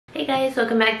guys,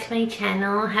 welcome back to my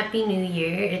channel. Happy New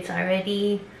Year. It's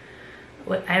already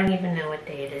I don't even know what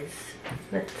day it is.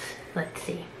 Let's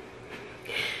see.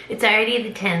 It's already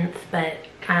the 10th, but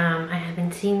I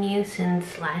haven't seen you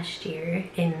since last year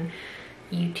in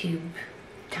YouTube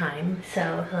time.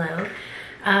 So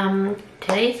hello.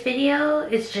 Today's video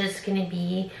is just gonna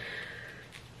be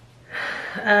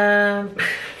I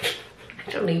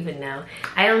don't even know.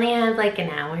 I only have like an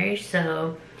hour,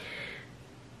 so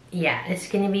yeah, it's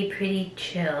gonna be pretty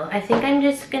chill. I think I'm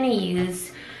just gonna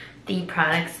use the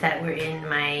products that were in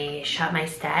my Shop My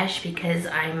Stash because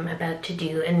I'm about to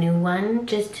do a new one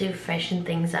just to freshen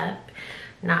things up.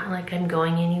 Not like I'm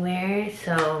going anywhere.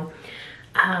 So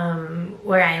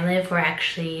where I live, we're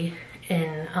actually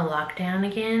in a lockdown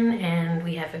again and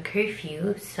we have a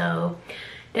curfew, so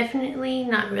definitely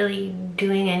not really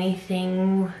doing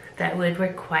anything that would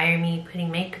require me putting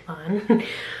makeup on.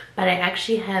 But I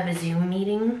actually have a Zoom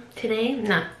meeting today.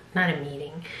 Not a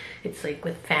meeting, it's like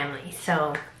with family.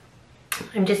 So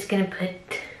I'm just gonna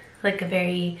put like a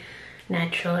very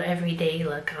natural everyday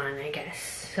look on, I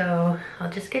guess. So I'll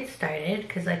just get started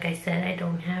because like I said, I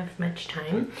don't have much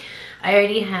time. I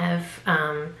already have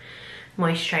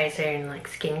moisturizer and like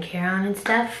skincare on and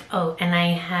stuff. Oh, and I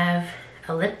have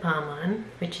a lip balm on,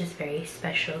 which is very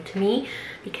special to me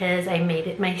because I made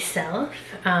it myself.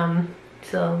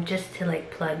 So just to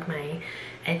like plug my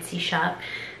Etsy shop,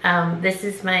 this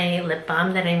is my lip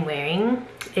balm that I'm wearing.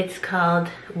 It's called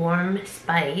Warm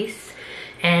Spice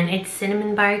and it's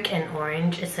cinnamon bark and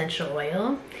orange essential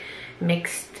oil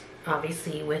mixed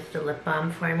obviously with the lip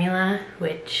balm formula,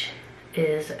 which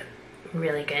is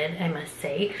really good, I must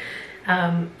say.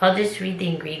 I'll just read the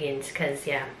ingredients because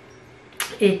yeah,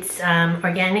 it's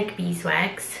organic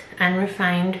beeswax,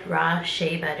 unrefined raw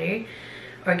shea butter,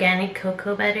 organic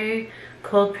cocoa butter,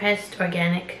 cold pressed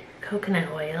organic coconut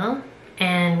oil,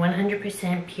 and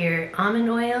 100% pure almond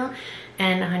oil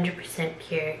and 100%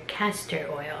 pure castor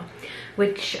oil.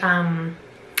 Which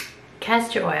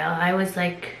castor oil, I was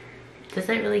like, does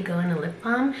that really go in a lip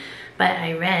balm? But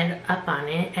I read up on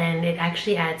it and it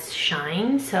actually adds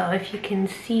shine. So if you can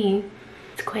see,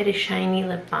 it's quite a shiny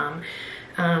lip balm.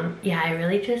 Yeah, I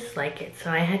really just like it,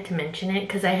 so I had to mention it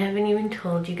because I haven't even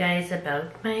told you guys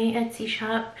about my Etsy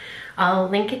shop. I'll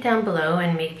link it down below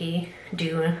and maybe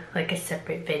do like a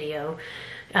separate video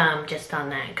just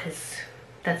on that because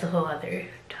that's a whole other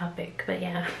topic. But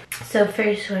yeah, so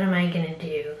first, what am I gonna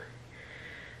do?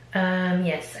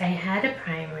 Yes, I had a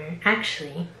primer.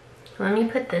 Actually, let me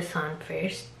put this on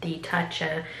first, the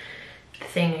Tatcha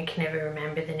thing I can never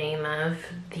remember the name of,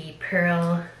 the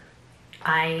pearl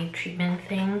eye treatment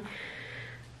thing.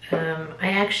 I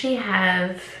actually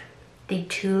have the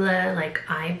Tula like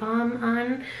eye balm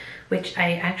on, which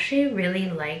I actually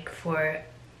really like for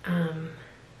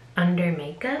under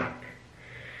makeup.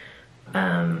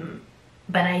 But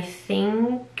I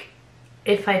think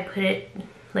if I put it,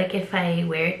 like if I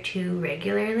wear it too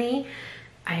regularly,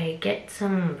 I get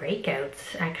some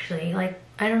breakouts actually. Like,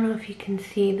 I don't know if you can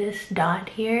see this dot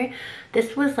here.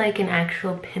 This was like an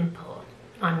actual pimple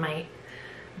on my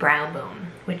brow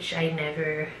bone, which I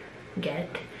never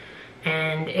get,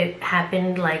 and it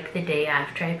happened like the day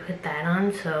after I put that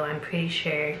on, so I'm pretty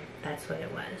sure that's what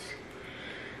it was.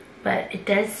 But it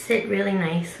does sit really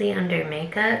nicely under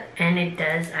makeup and it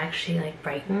does actually like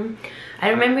brighten. I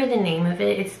don't remember the name of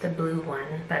it, it's the blue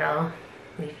one, but I'll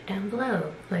leave it down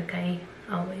below like I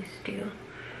always do.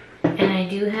 And I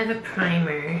do have a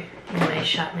primer in my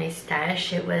Shop My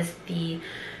Stash. It was the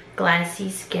Glassy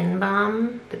Skin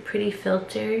Balm, the Pretty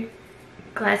Filter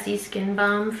Glassy Skin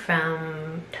Balm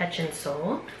from Touch and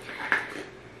Soul.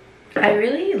 I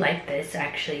really like this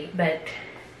actually, but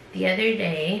the other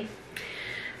day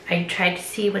I tried to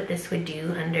see what this would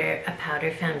do under a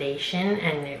powder foundation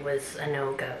and it was a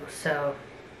no-go. So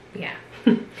yeah,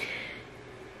 in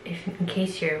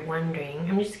case you're wondering,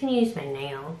 I'm just gonna use my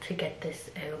nail to get this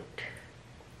out.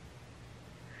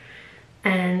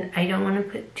 And I don't want to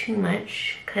put too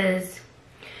much because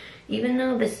even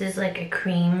though this is like a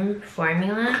cream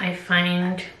formula, I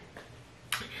find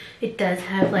it does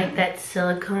have like that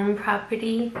silicone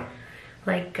property,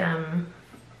 like a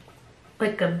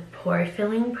pore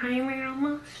filling primer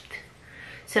almost.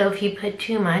 So if you put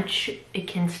too much, it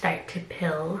can start to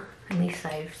pill, at least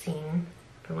I've seen,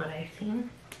 from what I've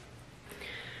seen.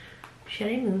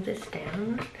 Should I move this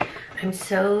down? I'm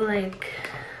so like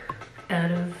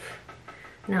out of...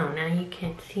 No, now you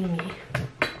can't see me.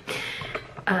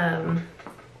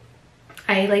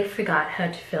 I like forgot how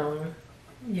to film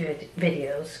your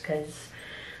videos because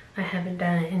I haven't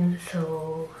done it in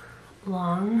so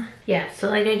long. Yeah, so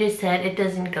like I just said, it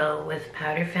doesn't go with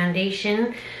powder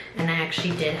foundation, and I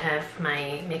actually did have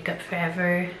my Makeup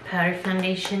Forever powder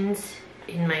foundations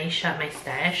in my Shop My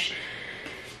Stash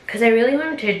because I really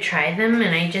wanted to try them,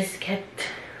 and I just kept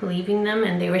leaving them,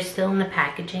 and they were still in the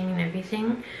packaging and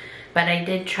everything. But I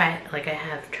did try it, like I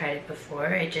have tried it before.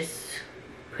 I just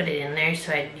put it in there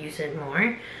so I'd use it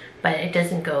more, but it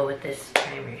doesn't go with this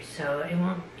primer, so I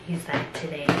won't use that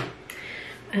today.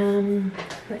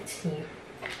 Let's see.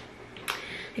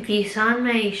 If you saw in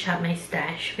my Shop My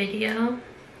Stash video,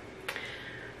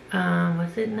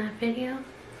 was it in that video?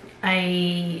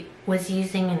 I was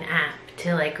using an app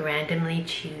to like randomly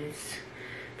choose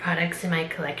products in my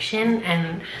collection,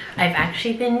 and I've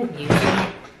actually been using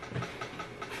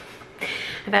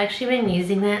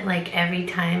that like every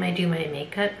time I do my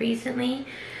makeup recently,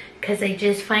 because I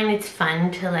just find it's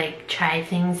fun to like try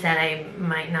things that I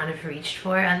might not have reached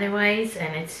for otherwise,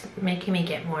 and it's making me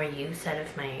get more use out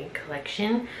of my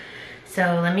collection.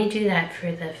 So let me do that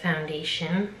for the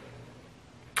foundation.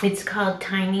 It's called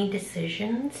Tiny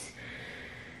Decisions.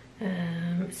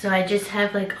 So I just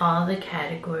have like all the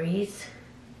categories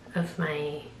of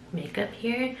my makeup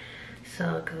here. So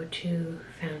I'll go to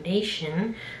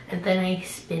foundation, and then I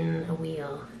spin a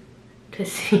wheel to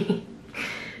see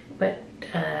what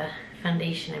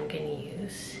foundation I'm gonna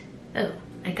use. Oh,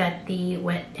 I got the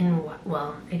Wet n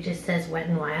well, it just says Wet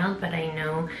n Wild, but I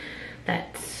know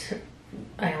that's,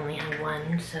 I only have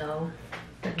one, so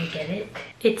let me get it.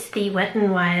 It's the Wet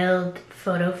n Wild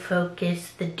Photo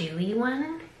Focus, the dewy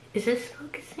one. Is this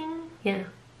focusing? Yeah,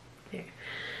 there.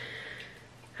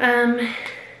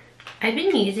 I've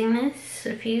been using this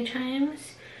a few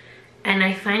times, and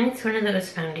I find it's one of those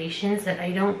foundations that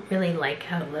I don't really like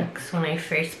how it looks when I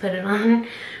first put it on,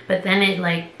 but then it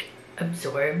like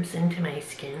absorbs into my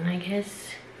skin, I guess,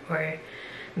 or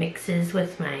mixes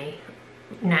with my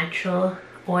natural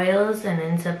oils and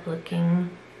ends up looking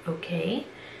okay.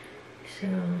 So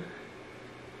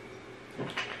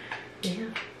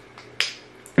yeah,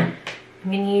 I'm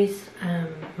gonna use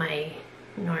my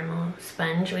normal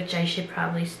sponge, which I should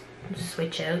probably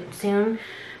switch out soon,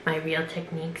 my Real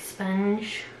Technique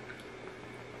sponge.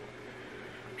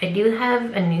 I do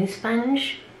have a new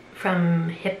sponge from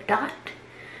Hip Dot,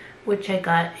 which I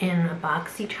got in a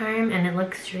BoxyCharm, and it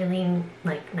looks really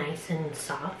like nice and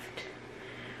soft,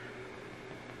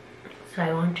 so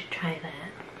I want to try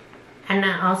that. And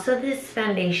also this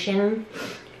foundation,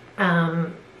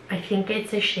 I think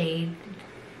it's a shade,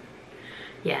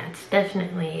 yeah, it's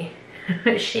definitely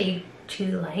a shade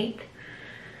too light.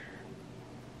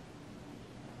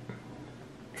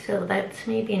 So that's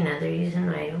maybe another reason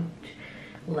why I don't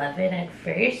love it at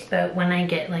first, but when I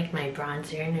get like my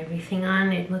bronzer and everything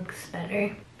on, it looks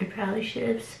better. I probably should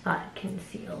have spot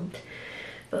concealed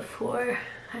before,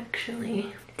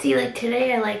 actually. See, like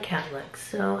today I like how it looks,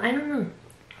 so I don't know.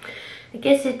 I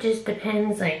guess it just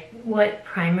depends like what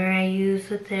primer I use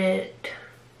with it.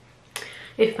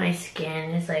 If my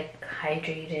skin is like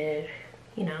hydrated,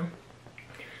 you know,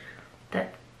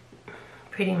 that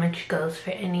pretty much goes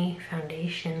for any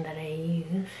foundation that I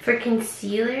use. For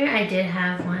concealer, I did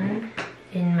have one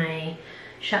in my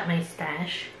Shop My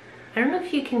Stash. I don't know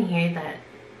if you can hear that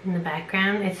in the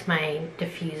background. It's my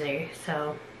diffuser,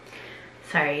 so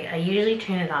sorry. I usually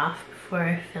turn it off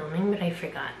before filming, but I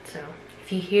forgot. So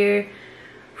if you hear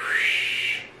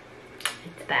whoosh,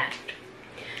 it's that.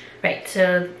 Right,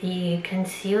 so the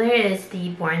concealer is the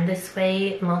Born This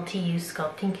Way Multi-Use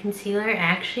Sculpting Concealer. I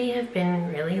actually have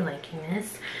been really liking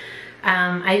this.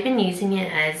 I've been using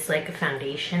it as like a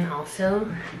foundation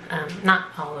also. Not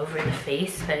all over the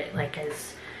face, but like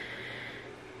as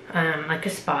like a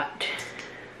spot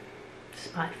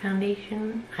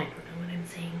foundation. I don't know what I'm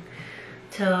saying.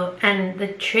 So, and the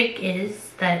trick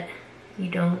is that you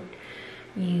don't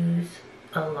use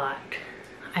a lot.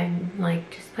 I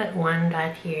like just put one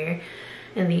dot here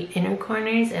in the inner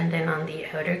corners and then on the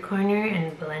outer corner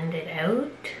and blend it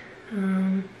out.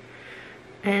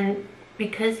 And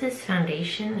because this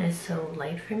foundation is so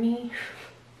light for me,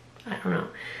 I don't know,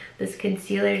 this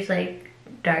concealer is like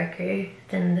darker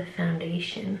than the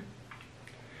foundation.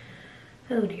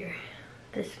 Oh dear,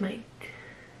 this might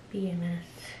be a mess.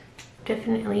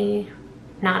 Definitely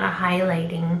not a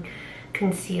highlighting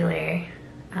concealer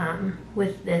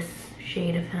with this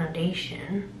shade of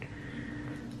foundation.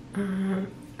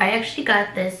 I actually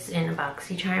got this in a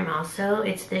BoxyCharm also.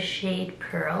 It's the shade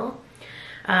Pearl.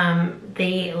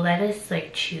 They let us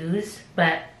like choose,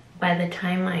 but by the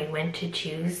time I went to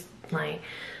choose, like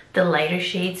the lighter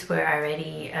shades were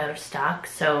already out of stock,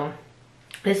 so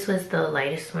this was the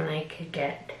lightest one I could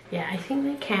get. Yeah, I think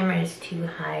my camera is too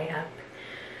high up.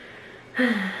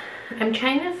 I'm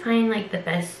trying to find like the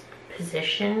best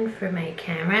position for my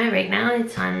camera. Right now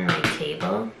it's on my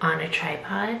table on a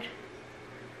tripod,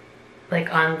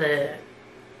 like on the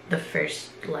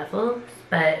first level,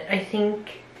 but I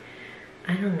think,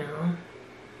 I don't know,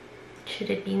 should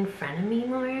it be in front of me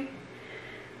more?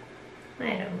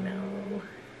 I don't know,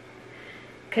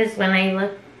 because when I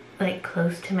look like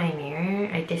close to my mirror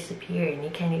I disappear and you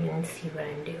can't even see what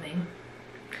I'm doing.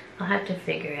 I'll have to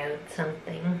figure out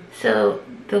something. So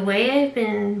the way I've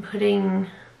been putting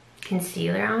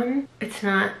concealer on, it's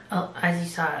not, as you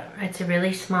saw, it's a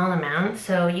really small amount,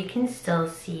 so you can still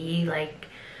see like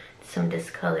some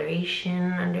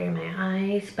discoloration under my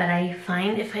eyes, but I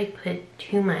find if I put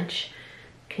too much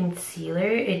concealer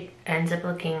it ends up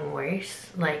looking worse.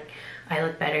 Like I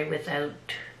look better without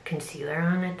concealer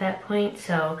on at that point,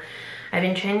 so I've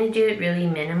been trying to do it really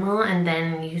minimal and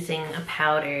then using a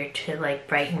powder to like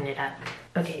brighten it up.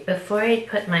 Okay, before I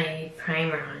put my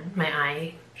primer on,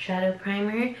 my eyeshadow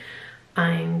primer,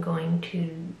 I'm going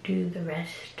to do the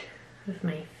rest of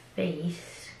my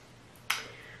face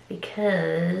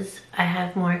because I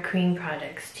have more cream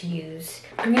products to use.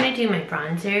 I'm gonna do my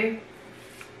bronzer,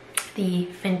 the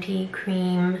Fenty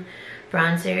Cream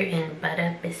Bronzer in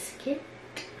Butter Biscuit.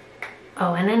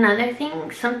 Oh, and another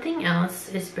thing, something else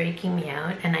is breaking me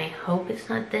out, and I hope it's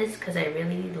not this because I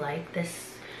really like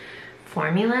this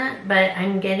formula, but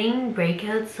I'm getting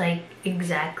breakouts like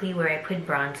exactly where I put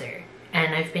bronzer,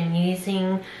 and I've been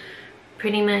using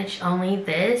pretty much only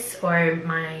this or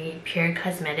my Pure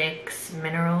Cosmetics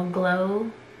Mineral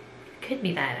Glow. Could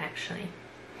be that actually.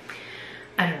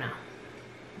 I don't know.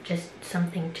 Just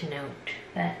something to note.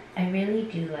 But I really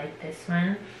do like this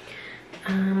one.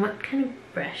 What kind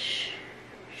of brush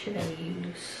should I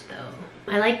use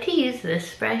though? I like to use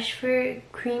this brush for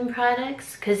cream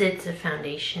products because it's a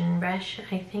foundation brush,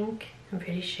 I think. I'm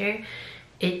pretty sure.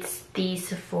 It's the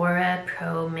Sephora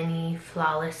Pro Mini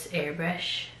Flawless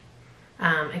Airbrush.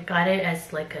 I got it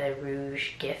as like a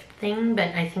rouge gift thing, but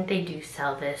I think they do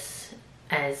sell this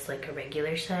as like a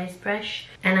regular size brush.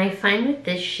 And I find with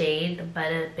this shade, the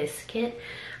Butter Biscuit,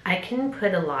 I can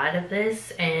put a lot of this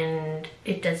and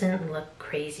it doesn't look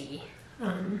crazy.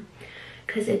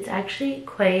 Because it's actually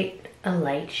quite a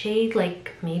light shade.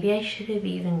 Like maybe I should have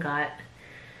even got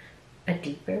a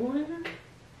deeper one.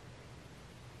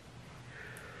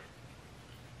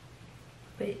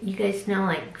 But you guys know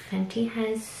like Fenty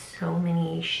has so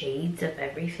many shades of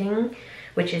everything,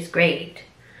 which is great.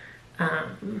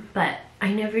 But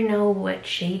I never know what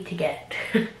shade to get.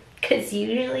 Because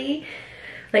usually,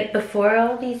 like before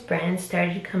all these brands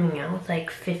started coming out with like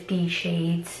 50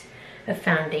 shades of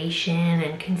foundation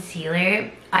and concealer,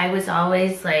 I was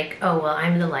always like, oh well,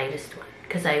 I'm the lightest one,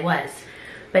 because I was.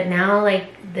 But now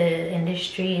like the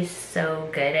industry is so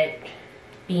good at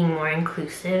being more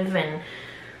inclusive, and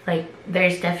like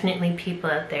there's definitely people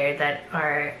out there that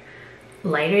are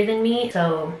lighter than me,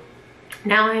 so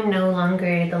now I'm no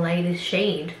longer the lightest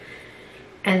shade.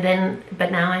 And then,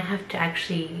 but now I have to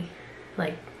actually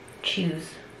like choose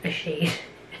a shade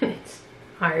and it's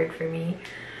hard for me.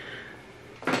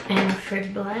 And for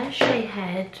blush, I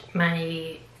had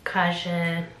my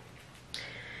Kaja,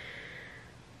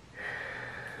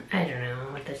 I don't know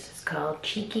what this is called,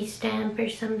 Cheeky Stamp or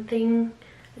something,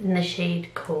 in the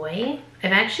shade Koi.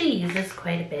 I've actually used this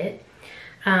quite a bit.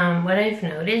 What I've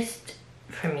noticed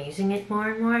from using it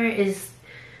more and more is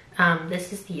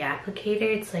this is the applicator.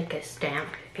 It's like a stamp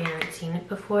if you haven't seen it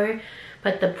before,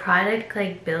 but the product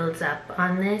like builds up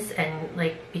on this and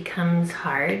like becomes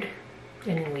hard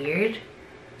and weird.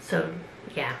 So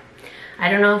yeah, I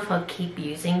don't know if I'll keep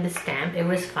using the stamp. It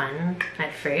was fun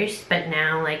at first, but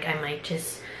now like I might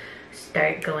just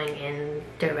start going in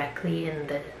directly in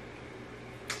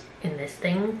this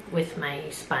thing with my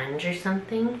sponge or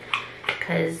something,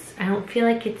 because I don't feel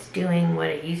like it's doing what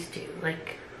it used to.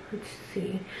 Like, let's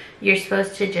see, you're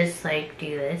supposed to just like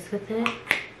do this with it,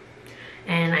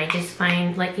 and I just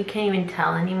find like you can't even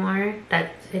tell anymore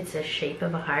that it's a shape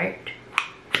of a heart.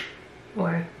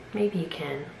 Or maybe you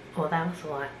can. Oh, that was a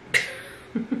lot.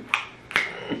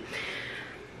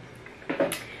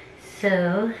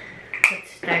 So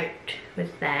let's start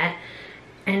with that.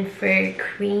 And for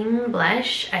cream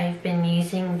blush, I've been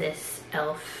using this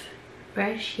e.l.f.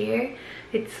 brush here.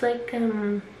 It's like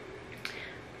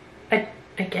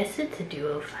I guess it's a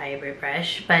duo fiber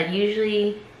brush, but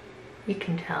usually you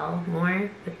can tell more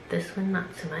with this one,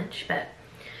 not so much, but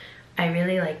I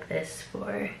really like this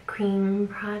for cream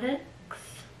products.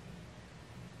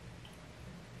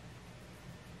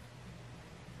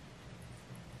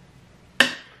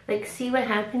 Like, see what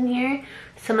happened here?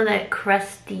 Some of that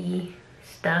crusty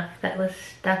stuff that was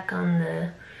stuck on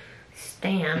the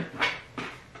stamp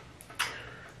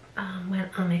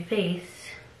went on my face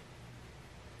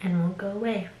and won't go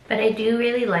away. But I do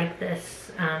really like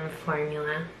this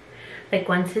formula. Like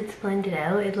once it's blended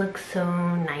out, it looks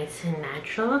so nice and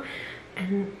natural,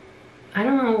 and I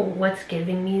don't know what's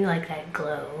giving me like that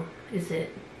glow. Is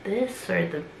it this or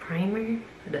the primer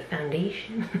or the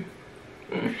foundation?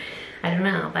 I don't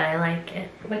know, but I like it.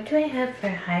 What do I have for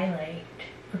highlight?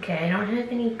 Okay, I don't have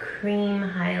any cream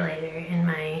highlighter in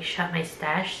my Shop My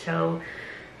Stash, so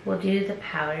we'll do the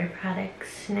powder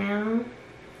products now,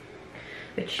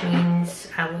 which means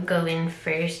I will go in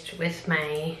first with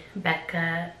my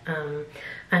Becca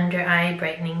Under Eye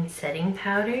Brightening Setting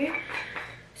Powder.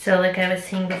 So like I was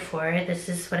saying before, this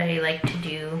is what I like to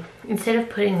do. Instead of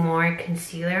putting more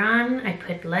concealer on, I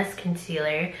put less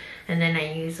concealer and then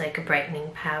I use like a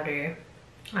brightening powder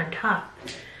on top,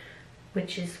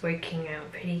 which is working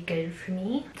out pretty good for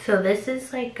me. So this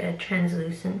is like a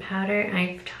translucent powder.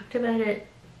 I've talked about it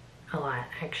a lot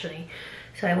actually,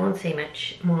 so I won't say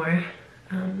much more.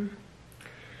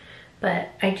 But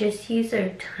I just use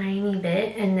a tiny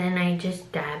bit and then I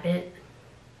just dab it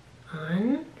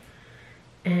on,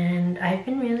 and I've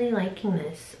been really liking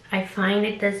this. I find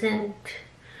it doesn't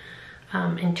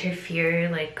interfere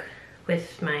like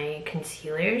with my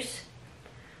concealers,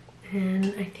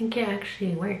 and I think it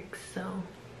actually works. So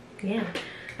yeah.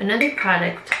 Another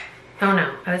product, oh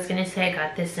no, I was gonna say I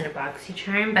got this in a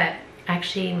BoxyCharm, but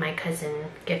actually my cousin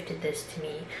gifted this to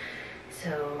me,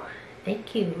 so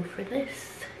thank you for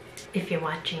this, if you're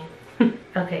watching.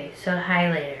 Okay, so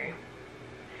highlighter.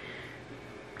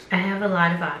 I have a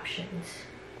lot of options.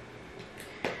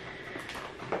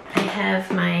 I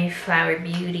have my Flower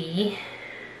Beauty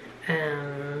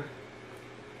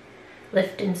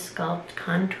Lift and Sculpt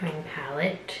Contouring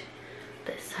Palette.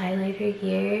 This highlighter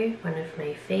here, one of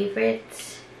my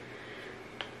favorites.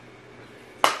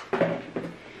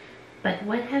 But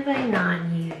what have I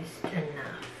not used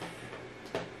enough?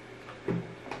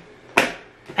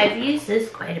 I've used this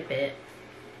quite a bit.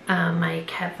 My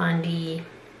Kat Von D,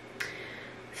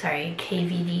 sorry,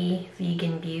 KVD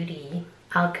Vegan Beauty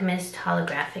Alchemist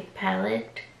Holographic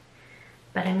Palette.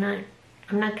 But I'm not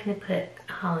gonna put a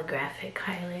holographic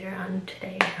highlighter on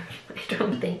today. I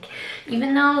don't think.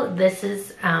 Even though this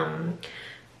is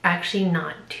actually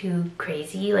not too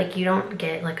crazy. Like you don't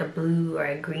get like a blue or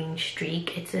a green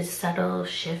streak. It's a subtle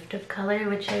shift of color,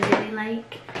 which I really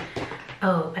like.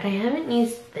 Oh, but I haven't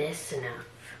used this enough.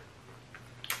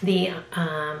 The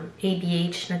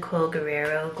ABH Nicole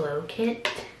Guerrero Glow Kit.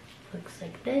 Looks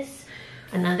like this.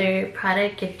 Another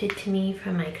product gifted to me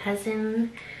from my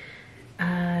cousin.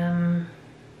 I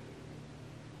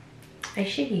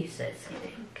should use this, I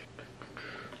think.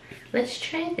 Let's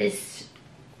try this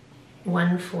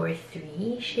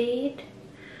 143 shade.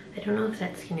 I don't know if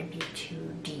that's gonna be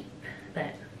too deep,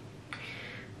 but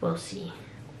we'll see.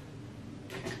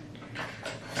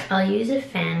 I'll use a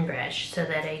fan brush so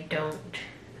that I don't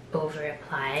over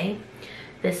apply.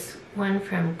 This one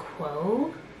from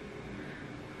Quo.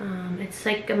 It's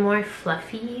like a more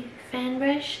fluffy fan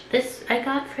brush. This I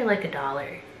got for like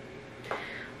 $1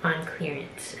 on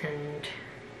clearance, and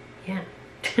yeah.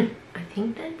 I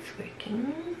think that's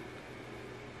working.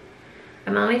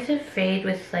 I'm always afraid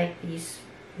with like these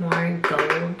more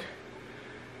gold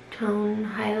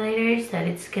tone highlighters that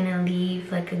it's gonna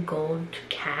leave like a gold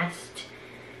cast,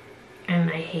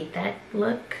 and I hate that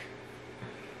look.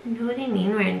 You know what I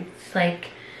mean? Where it's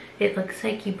like, it looks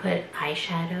like you put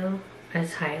eyeshadow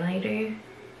as highlighter.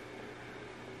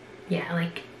 Yeah,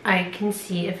 like I can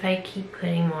see if I keep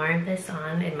putting more of this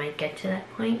on, it might get to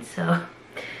that point, so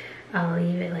I'll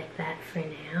leave it like that for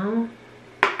now.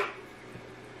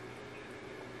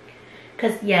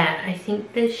 Because yeah, I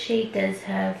think this shade does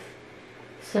have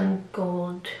some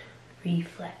gold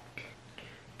reflect.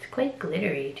 It's quite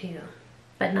glittery too,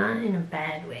 but not in a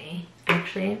bad way.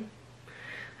 Actually,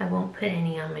 I won't put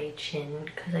any on my chin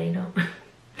because I don't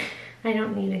I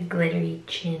don't need a glittery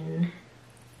chin.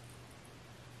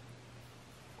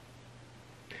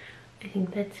 I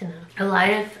think that's enough. A lot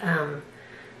of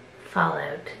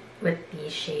fallout with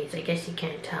these shades. I guess you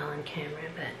can't tell on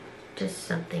camera, but just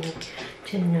something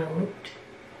to note.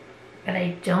 But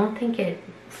I don't think it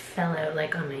fell out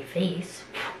like on my face,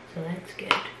 so that's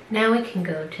good. Now we can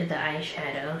go to the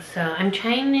eyeshadow. So I'm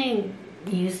trying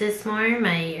to use this more,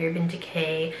 my Urban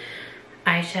Decay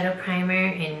eyeshadow primer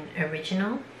in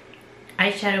Original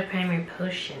Eyeshadow Primer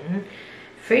Potion.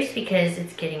 First because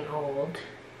it's getting old,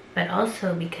 but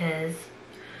also because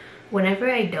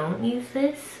whenever I don't use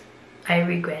this, I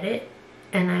regret it,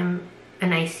 and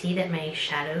I see that my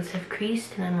shadows have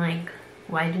creased, and I'm like,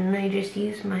 why didn't I just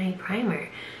use my primer?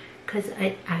 Because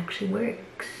it actually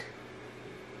works.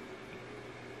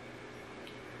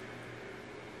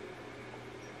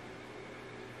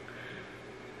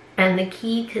 And the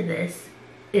key to this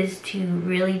is to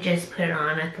really just put it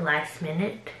on at the last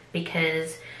minute,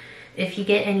 because if you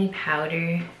get any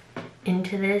powder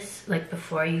into this, like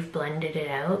before you've blended it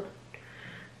out,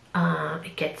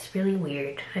 it gets really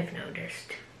weird, I've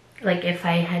noticed. Like if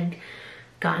I had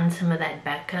gotten some of that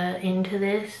Becca into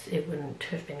this, it wouldn't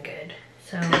have been good.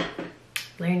 So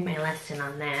learned my lesson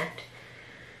on that.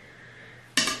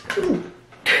 Ooh.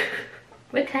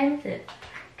 What time is it?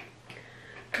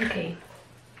 Okay.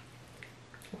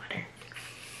 Water.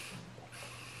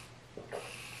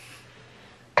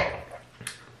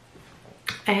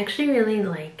 I actually really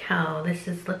like how this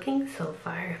is looking so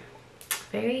far.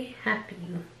 Very happy.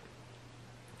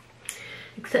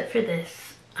 Except for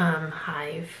this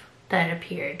hive that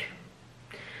appeared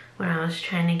when I was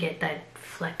trying to get that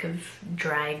fleck of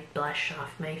dry blush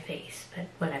off my face, but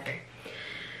whatever.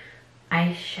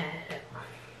 Eyeshadow.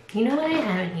 You know what I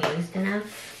haven't used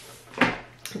enough?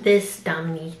 This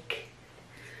Dominique.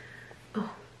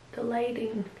 Oh, the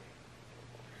lighting.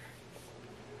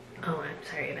 Oh, I'm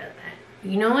sorry about that.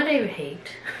 You know what I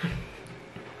hate?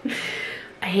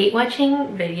 I hate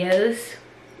watching videos,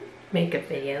 makeup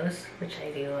videos, which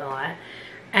I do a lot,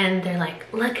 and they're like,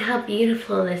 look how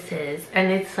beautiful this is,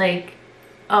 and it's like,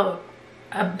 oh,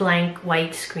 a blank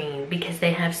white screen because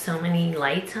they have so many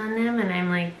lights on them, and I'm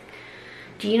like,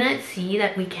 do you not see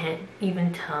that we can't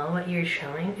even tell what you're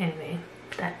showing? Anyway,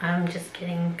 that I'm just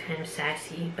getting kind of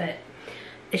sassy, but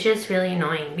it's just really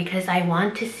annoying because I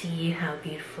want to see how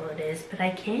beautiful it is, but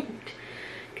I can't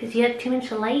because you have too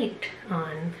much light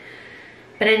on.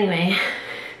 But anyway,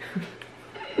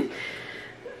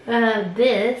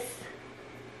 this,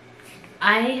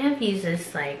 I have used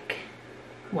this like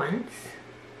once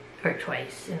or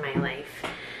twice in my life,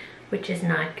 which is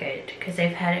not good because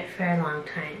I've had it for a long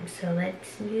time. So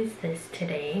let's use this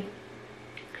today.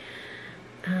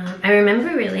 I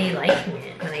remember really liking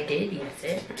it when I did use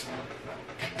it.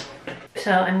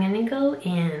 So I'm gonna go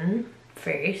in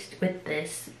first with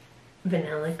this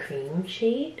vanilla cream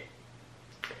shade.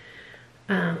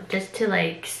 Just to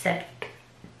like set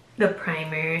the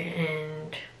primer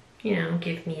and, you know,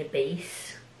 give me a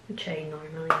base, which I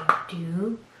normally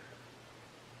do.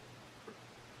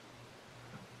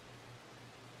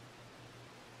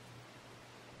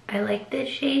 I like this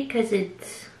shade because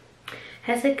it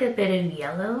has like a bit of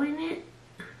yellow in it,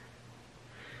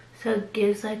 so it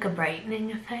gives like a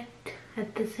brightening effect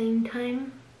at the same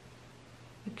time,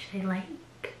 which I like.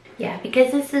 Yeah,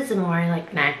 because this is a more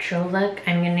like natural look,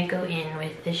 I'm gonna go in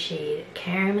with the shade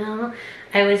Caramel.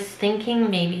 I was thinking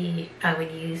maybe I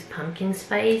would use Pumpkin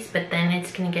Spice, but then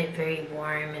it's gonna get very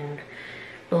warm and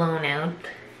blown out,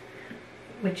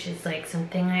 which is like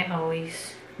something I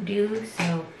always do.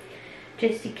 So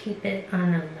just to keep it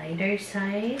on the lighter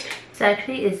side. This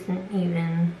actually isn't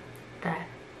even that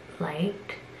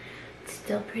light. It's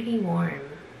still pretty warm.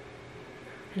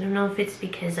 I don't know if it's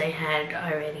because I had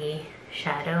already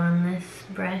shadow on this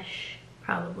brush,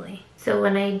 probably. So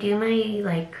when I do my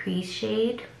like crease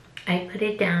shade, I put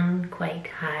it down quite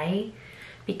high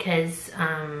because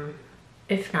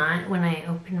if not, when I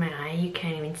open my eye, you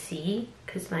can't even see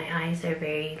because my eyes are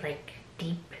very like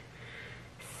deep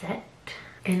set.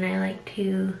 And I like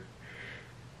to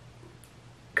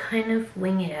kind of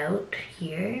wing it out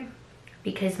here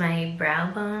because my brow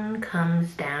bone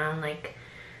comes down like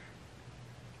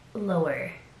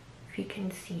lower, if you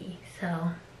can see.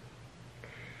 So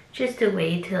just a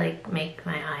way to like make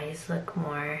my eyes look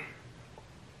more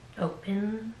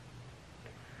open.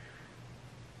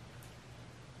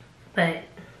 But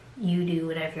you do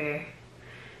whatever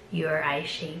your eye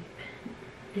shape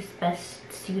is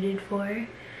best suited for.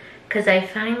 Because I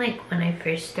find like when I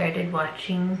first started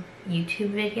watching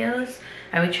YouTube videos,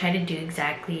 I would try to do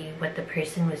exactly what the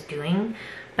person was doing,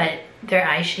 but their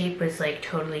eye shape was like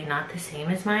totally not the same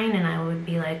as mine, and I would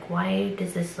be like, why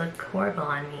does this look horrible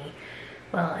on me?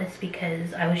 Well, it's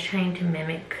because I was trying to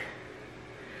mimic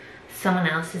someone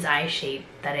else's eye shape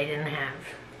that I didn't have,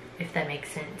 if that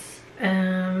makes sense.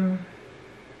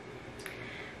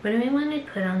 What do I want to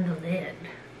put on the lid?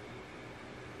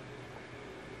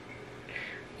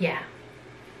 Yeah,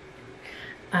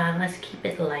 let's keep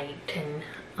it light, and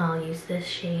I'll use this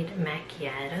shade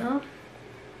Macchiato.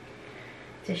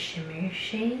 It's a shimmer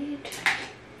shade.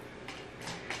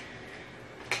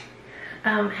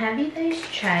 Have you guys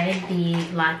tried the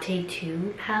Latte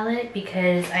 2 palette?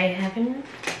 Because I haven't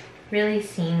really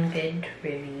seen good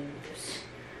reviews.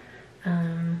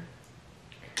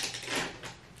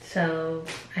 So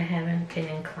I haven't been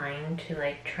inclined to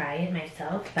like try it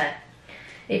myself, but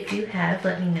if you have,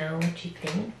 let me know what you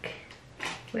think.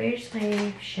 Where's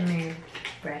my shimmer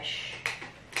brush?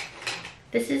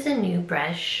 This is a new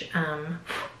brush.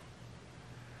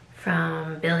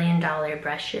 from Billion Dollar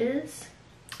Brushes.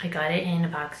 I got it in a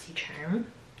BoxyCharm.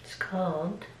 It's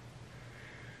called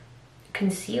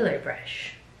Concealer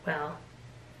Brush. Well,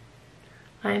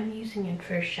 I'm using it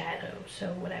for shadow, so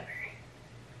whatever.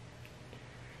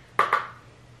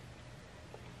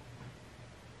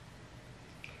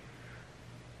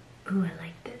 Ooh, I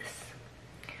like this.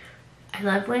 I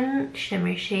love when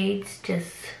shimmer shades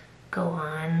just go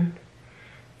on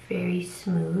very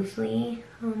smoothly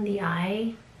on the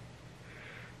eye.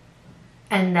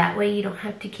 And that way you don't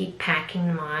have to keep packing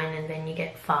them on and then you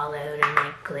get fallout and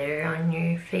like glare on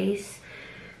your face.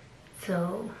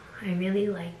 So I really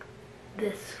like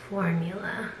this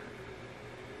formula.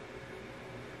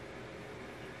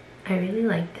 I really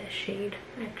like this shade,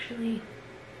 actually.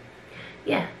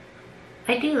 Yeah,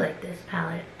 I do like this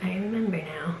palette. I remember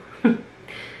now.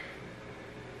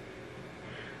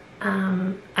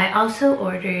 I also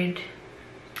ordered,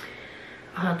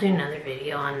 I'll do another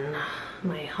video on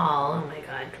my haul. Oh my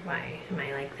god, why am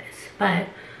I like this? But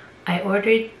I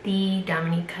ordered the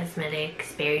Dominique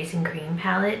Cosmetics Berries and Cream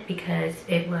palette because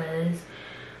it was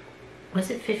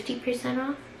it 50%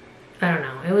 off? I don't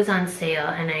know. It was on sale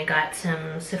and I got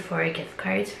some Sephora gift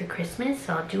cards for Christmas,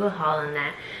 so I'll do a haul on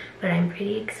that. But I'm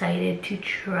pretty excited to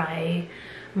try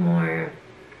more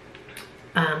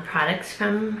products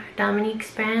from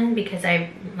Dominique's brand because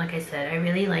like I said, I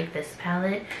really like this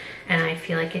palette and I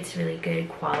feel like it's really good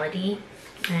quality.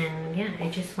 And yeah, I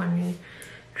just want to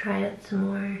try out some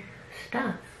more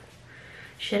stuff.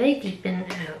 Should I deepen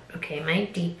out? Okay, I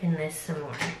might deepen this some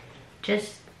more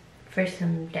just for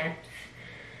some depth.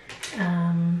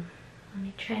 Let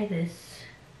me try this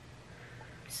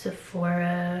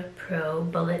Sephora Pro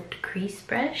Bullet Crease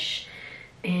Brush,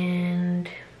 and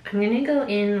I'm gonna go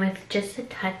in with just a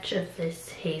touch of this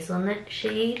hazelnut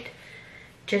shade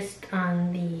just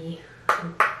on the,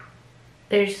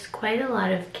 there's quite a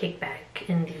lot of kickback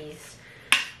in these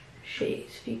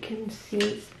shades, if you can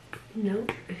see.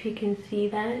 Nope, if you can see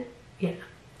that. Yeah,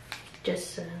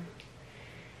 just to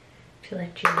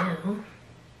let you know.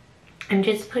 I'm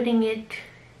just putting it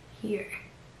here.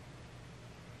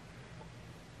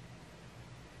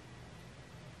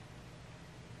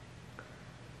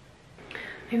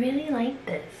 I really like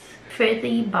this. For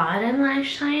the bottom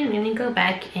lash line, I'm gonna go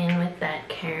back in with that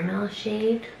caramel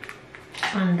shade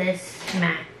on this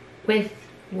MAC, with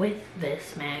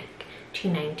this MAC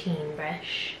 219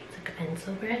 brush. It's like a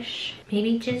pencil brush.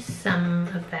 Maybe just some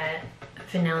of that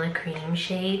vanilla cream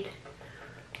shade,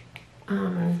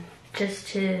 just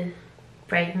to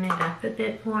brighten it up a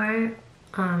bit more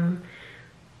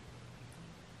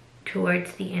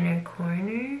towards the inner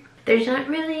corner. There's not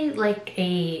really like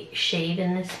a shade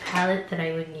in this palette that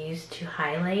I would use to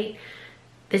highlight.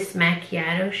 This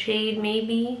macchiato shade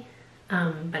maybe,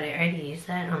 but I already used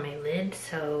that on my lid,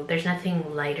 so there's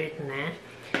nothing lighter than that.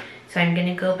 So I'm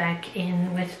gonna go back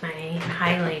in with my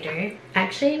highlighter.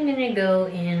 Actually, I'm gonna go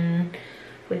in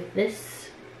with this.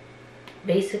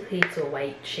 Basically, it's a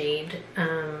white shade,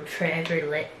 Forever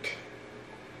Lit.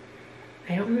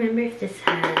 I don't remember if this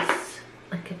has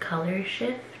like a color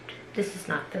shift. This is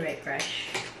not the right brush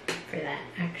for that,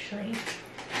 actually.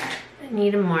 I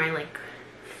need a more like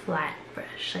flat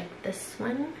brush, like this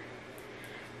one.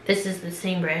 This is the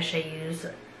same brush I use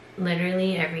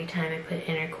literally every time I put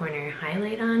inner corner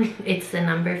highlight on. It's the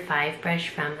number 5 brush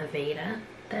from Aveda.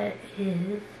 That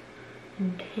is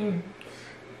intense.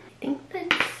 I think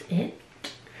that's it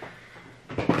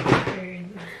for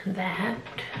that.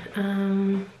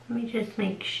 Let me just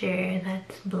make sure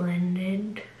that's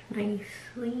blended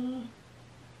nicely.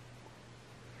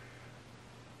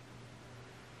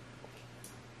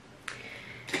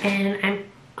 And I'm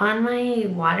on my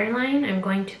waterline, I'm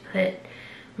going to put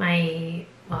my,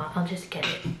 well, I'll just get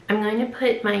it. I'm going to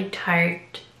put my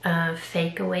Tarte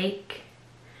Fake Awake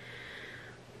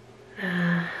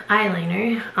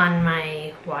eyeliner on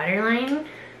my waterline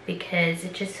because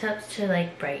it just helps to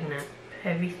like brighten up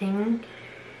everything,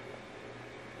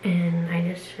 and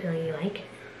I just really like it.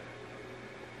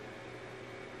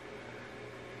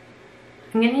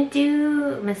 I'm gonna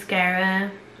do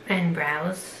mascara and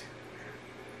brows.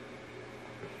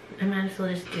 I might as well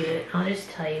just do it. I'll just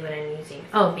tell you what I'm using.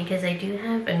 Oh, because I do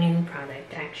have a new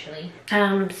product actually.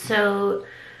 So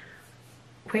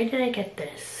where did I get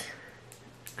this?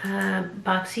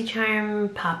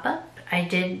 BoxyCharm pop-up. I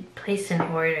did place an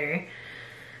order.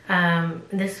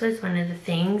 This was one of the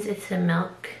things. It's a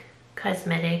Milk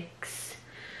Cosmetics,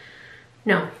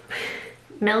 no,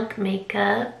 Milk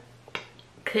Makeup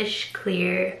Kush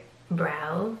Clear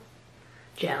Brow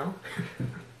Gel.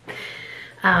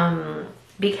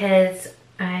 Because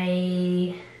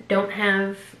I don't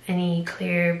have any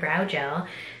clear brow gel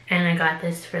and I got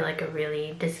this for like a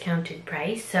really discounted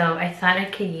price. So I thought I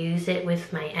could use it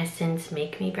with my Essence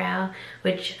Make Me Brow,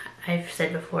 which I've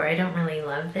said before, I don't really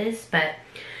love this, but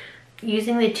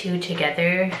using the two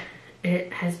together,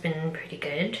 it has been pretty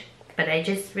good. But I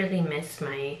just really miss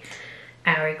my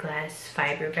Hourglass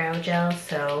Fiber Brow Gel,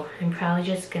 so I'm probably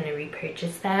just gonna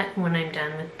repurchase that when I'm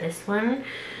done with this one,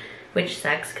 which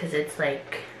sucks because it's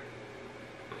like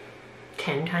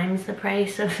 10 times the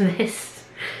price of this.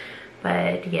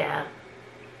 But yeah,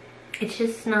 it's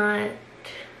just not,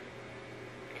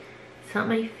 it's not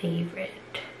my favorite.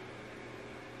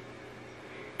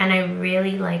 And I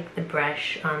really like the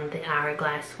brush on the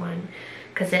Hourglass one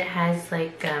because it has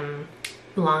like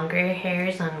longer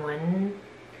hairs on one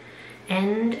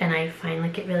end, and I find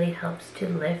like it really helps to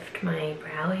lift my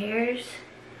brow hairs,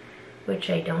 which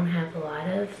I don't have a lot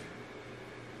of.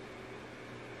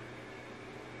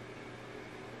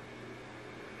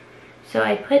 So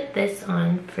I put this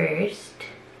on first,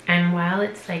 and while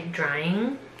it's like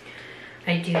drying,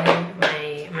 I do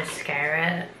my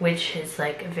mascara, which is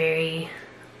like a very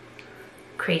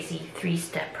crazy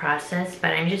 3-step process,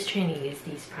 but I'm just trying to use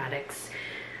these products.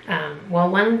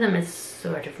 Well, one of them is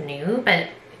sort of new, but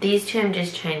these two I'm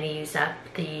just trying to use up: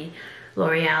 the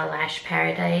L'Oreal Lash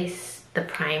Paradise, the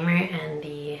primer, and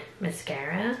the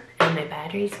mascara. And my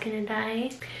battery's gonna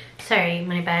die. Sorry,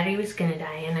 my battery was gonna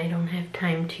die and I don't have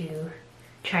time to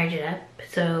charge it up.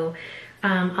 So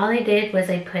all I did was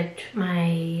I put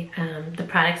my the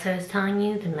products I was telling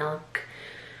you, the Milk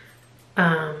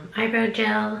eyebrow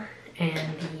gel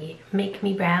and the Make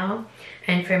Me Brow,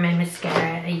 and for my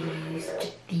mascara I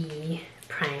used the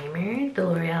primer, the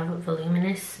L'Oreal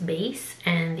Voluminous Base,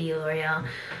 and the L'Oreal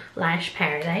Lash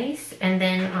Paradise. And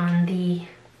then on the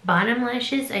bottom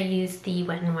lashes I used the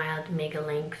Wet n Wild Mega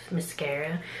Length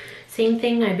Mascara. Same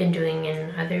thing I've been doing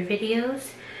in other videos.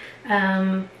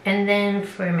 And then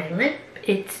for my lip,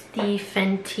 it's the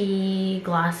Fenty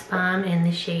Gloss Bomb in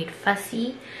the shade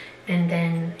Fussy. And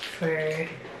then for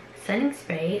setting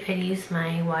spray, I use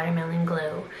my Watermelon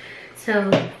Glow. So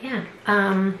yeah,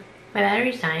 my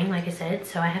battery's dying, like I said,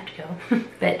 so I have to go.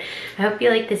 But I hope you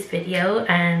like this video,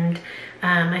 and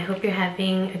I hope you're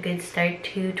having a good start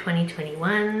to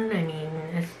 2021. I mean,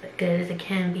 as good as it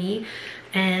can be.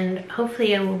 And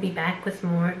hopefully I will be back with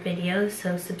more videos,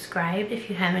 so subscribe if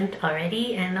you haven't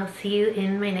already, and I'll see you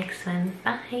in my next one.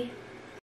 Bye!